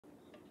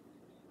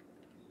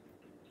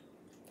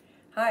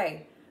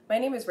Hi, my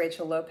name is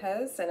Rachel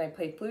Lopez and I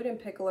play flute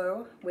and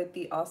piccolo with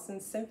the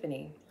Austin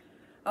Symphony.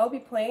 I'll be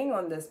playing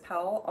on this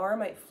Powell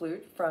Aurumite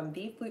Flute from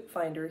the Flute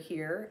Finder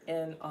here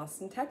in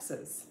Austin,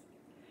 Texas.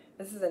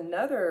 This is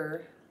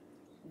another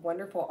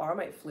wonderful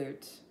Aurumite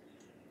flute,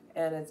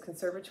 and it's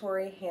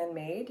conservatory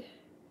handmade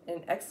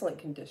in excellent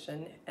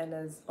condition and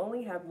has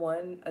only had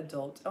one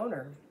adult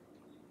owner.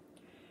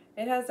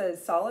 It has a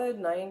solid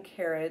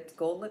 9-carat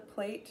gold lip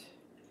plate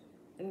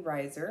and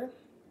riser,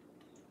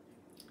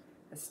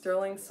 a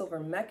sterling silver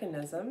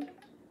mechanism,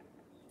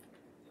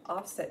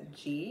 offset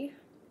G,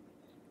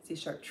 C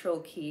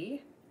Trill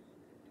Key,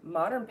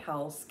 modern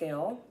Powell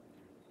scale,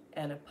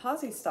 and a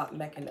Posi-Stop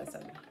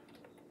mechanism.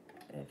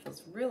 And it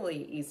feels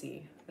really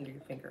easy under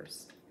your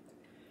fingers.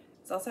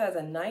 It also has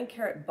a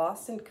 9-carat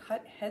Boston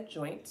cut head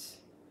joint,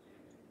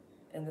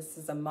 and this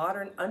is a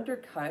modern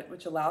undercut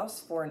which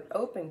allows for an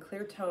open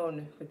clear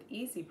tone with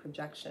easy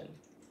projection.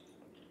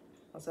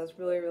 Also has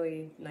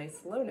really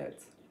nice low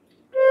notes.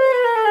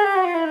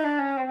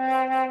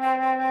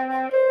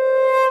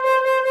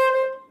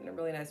 And a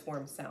really nice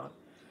warm sound.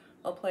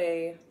 I'll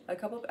play a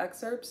couple of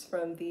excerpts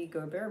from the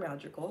Go Bear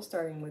Magical,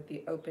 starting with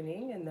the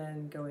opening and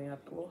then going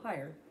up a little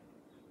higher.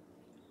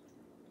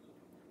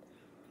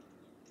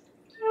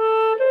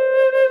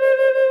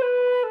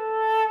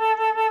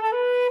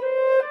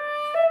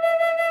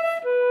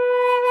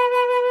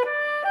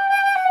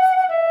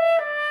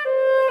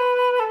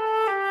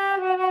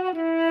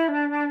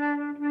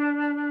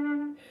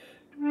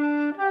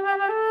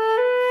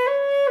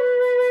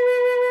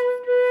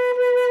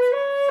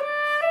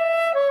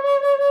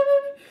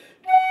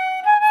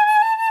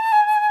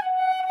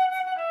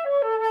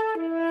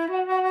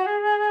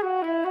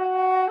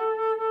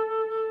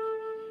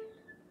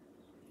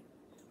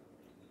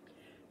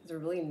 It's a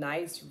really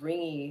nice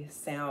ringy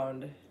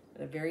sound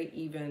and a very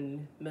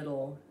even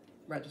middle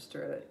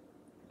register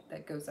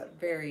that goes up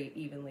very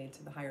evenly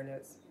to the higher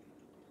notes.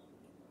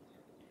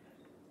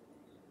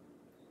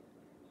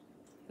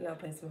 And I'll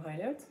play some high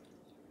notes.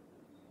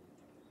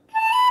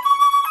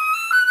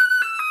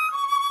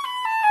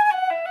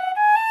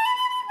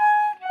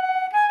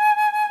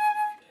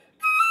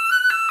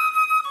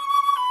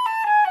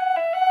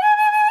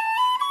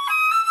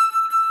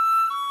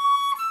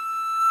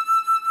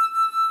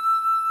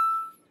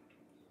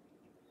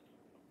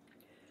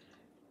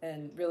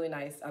 And really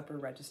nice upper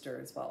register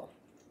as well.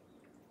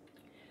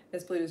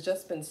 This flute has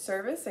just been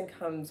serviced and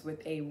comes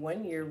with a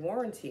 1-year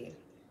warranty.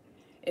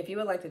 If you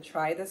would like to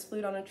try this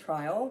flute on a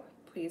trial,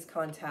 please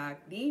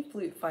contact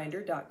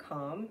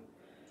theflutefinder.com,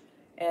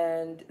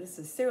 and this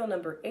is serial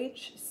number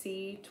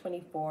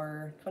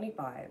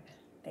HC2425.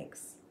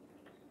 Thanks.